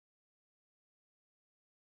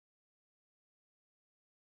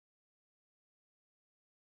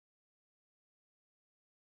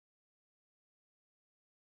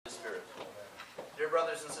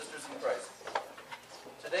brothers and sisters in Christ.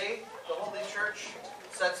 Today, the Holy Church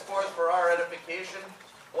sets forth for our edification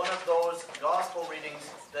one of those gospel readings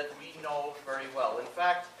that we know very well. In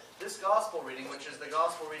fact, this gospel reading, which is the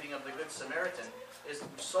gospel reading of the Good Samaritan, is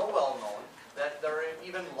so well known that there are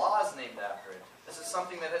even laws named after it. This is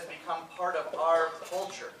something that has become part of our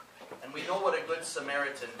culture, and we know what a Good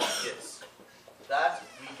Samaritan is. That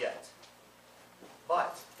we get.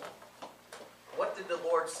 But what did the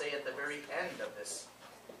Lord say at the very end of this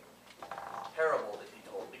parable that he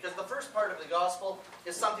told? Because the first part of the gospel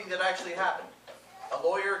is something that actually happened. A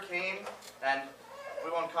lawyer came, and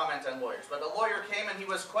we won't comment on lawyers, but a lawyer came and he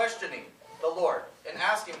was questioning the Lord and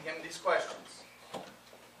asking him these questions.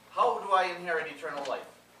 How do I inherit eternal life?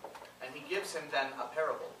 And he gives him then a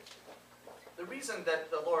parable. The reason that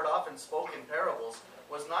the Lord often spoke in parables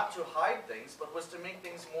was not to hide things, but was to make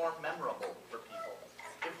things more memorable for people.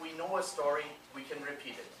 If we know a story, we can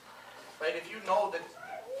repeat it. Right? If you know that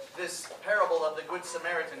this parable of the Good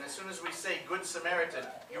Samaritan, as soon as we say Good Samaritan,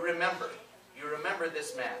 you remember. You remember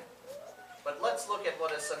this man. But let's look at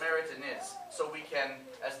what a Samaritan is, so we can,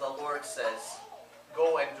 as the Lord says,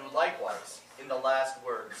 go and do likewise in the last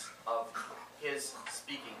words of his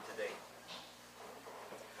speaking today.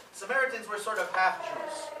 Samaritans were sort of half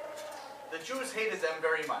Jews. The Jews hated them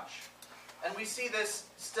very much. And we see this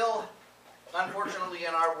still, unfortunately,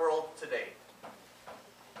 in our world today.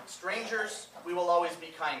 Strangers, we will always be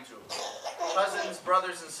kind to. Cousins,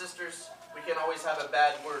 brothers, and sisters, we can always have a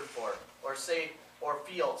bad word for, or say, or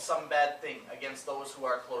feel some bad thing against those who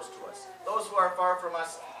are close to us. Those who are far from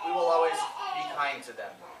us, we will always be kind to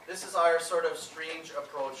them. This is our sort of strange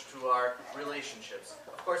approach to our relationships.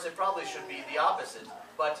 Of course, it probably should be the opposite,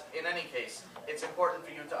 but in any case, it's important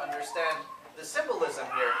for you to understand the symbolism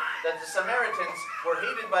here, that the Samaritans were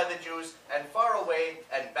hated by the Jews and far away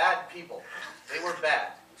and bad people. They were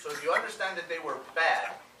bad. So if you understand that they were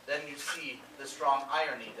bad, then you see the strong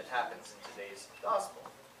irony that happens in today's gospel.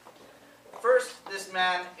 First, this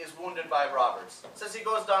man is wounded by robbers. It says he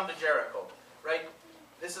goes down to Jericho, right?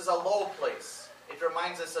 This is a low place. It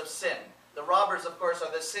reminds us of sin. The robbers, of course,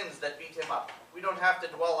 are the sins that beat him up. We don't have to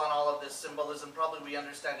dwell on all of this symbolism. Probably we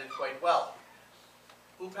understand it quite well.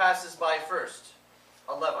 Who passes by first?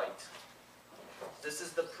 A Levite. This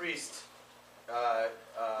is the priest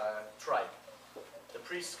tribe. The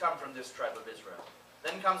priests come from this tribe of Israel.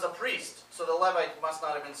 Then comes a priest. So the Levite must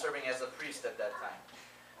not have been serving as a priest at that time.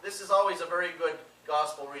 This is always a very good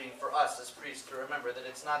gospel reading for us as priests to remember that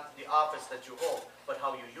it's not the office that you hold, but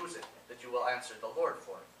how you use it, that you will answer the Lord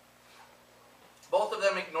for. Both of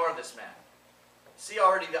them ignore this man. See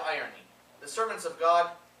already the irony. The servants of God,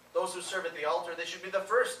 those who serve at the altar, they should be the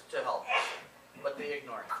first to help, but they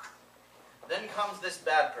ignore him. Then comes this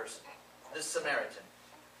bad person, this Samaritan,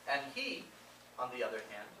 and he, on the other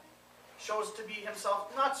hand, shows to be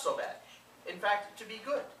himself not so bad. In fact, to be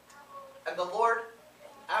good. And the Lord,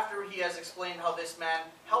 after he has explained how this man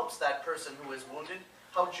helps that person who is wounded,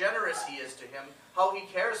 how generous he is to him, how he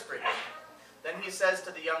cares for him, then he says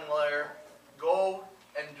to the young lawyer, "Go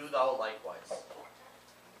and do thou likewise."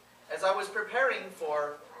 As I was preparing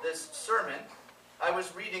for this sermon, I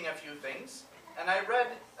was reading a few things, and I read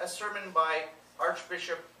a sermon by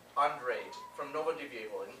Archbishop Andre from Nova de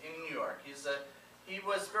Viejo in New York. He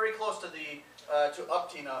was very close to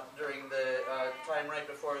Uptina during the time right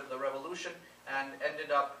before the Revolution, and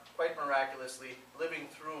ended up quite miraculously living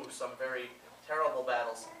through some very terrible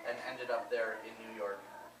battles and ended up there in New York.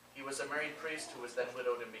 He was a married priest who was then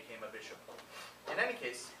widowed and became a bishop. In any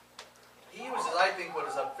case, he uses, I think, what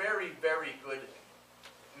is a very, very good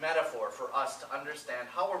metaphor for us to understand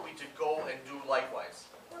how are we to go and do likewise.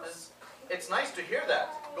 It's nice to hear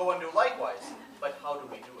that, go and do likewise, but how do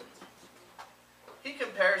we do it? He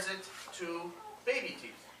compares it to baby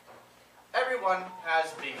teeth. Everyone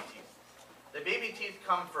has baby teeth. The baby teeth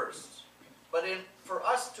come first. But for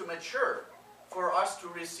us to mature, for us to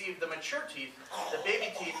receive the mature teeth, the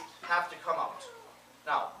baby teeth have to come out.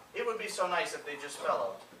 Now, it would be so nice if they just fell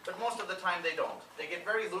out, but most of the time they don't. They get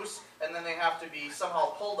very loose, and then they have to be somehow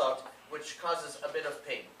pulled out, which causes a bit of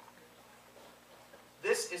pain.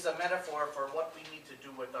 This is a metaphor for what we need to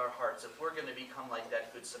do with our hearts if we're going to become like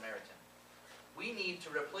that Good Samaritan. We need to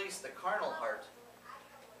replace the carnal heart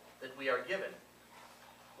that we are given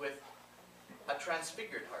with a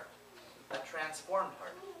transfigured heart, a transformed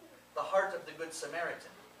heart, the heart of the Good Samaritan,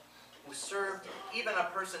 who served even a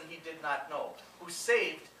person he did not know, who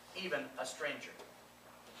saved even a stranger.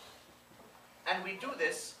 And we do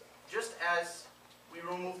this just as we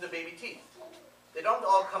remove the baby teeth. They don't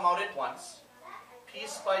all come out at once.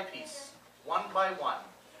 Piece by piece, one by one,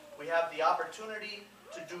 we have the opportunity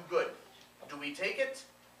to do good. Do we take it?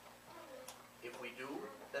 If we do,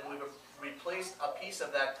 then we've replaced a piece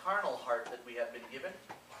of that carnal heart that we have been given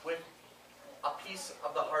with a piece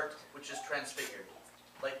of the heart which is transfigured,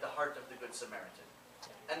 like the heart of the Good Samaritan.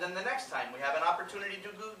 And then the next time we have an opportunity to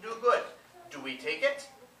do good, do we take it?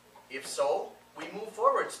 If so, we move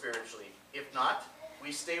forward spiritually. If not,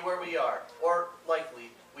 we stay where we are, or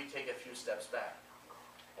likely we take a few steps back.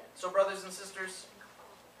 So brothers and sisters,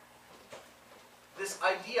 this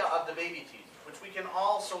idea of the baby teeth, which we can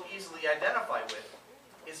all so easily identify with,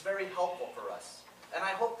 is very helpful for us. And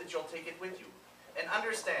I hope that you'll take it with you and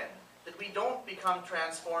understand that we don't become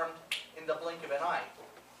transformed in the blink of an eye,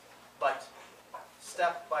 but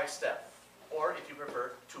step by step, or if you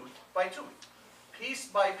prefer, tooth by tooth. Piece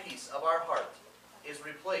by piece of our heart is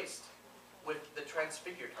replaced with the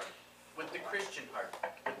transfigured heart, with the Christian heart,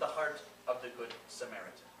 with the heart of the Good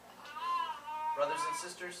Samaritan. Brothers and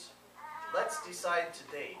sisters, let's decide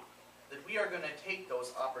today that we are going to take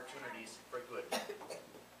those opportunities for good.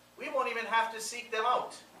 We won't even have to seek them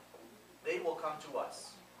out. They will come to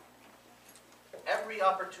us. Every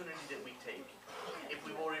opportunity that we take, if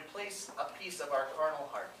we will replace a piece of our carnal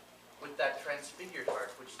heart with that transfigured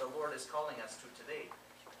heart which the Lord is calling us to today,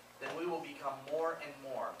 then we will become more and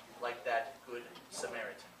more like that Good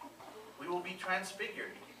Samaritan. We will be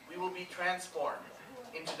transfigured. We will be transformed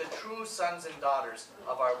into the true sons and daughters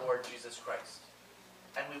of our Lord Jesus Christ.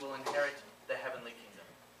 And we will inherit the heavenly kingdom.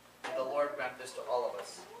 May the Lord grant this to all of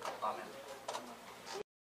us. Amen.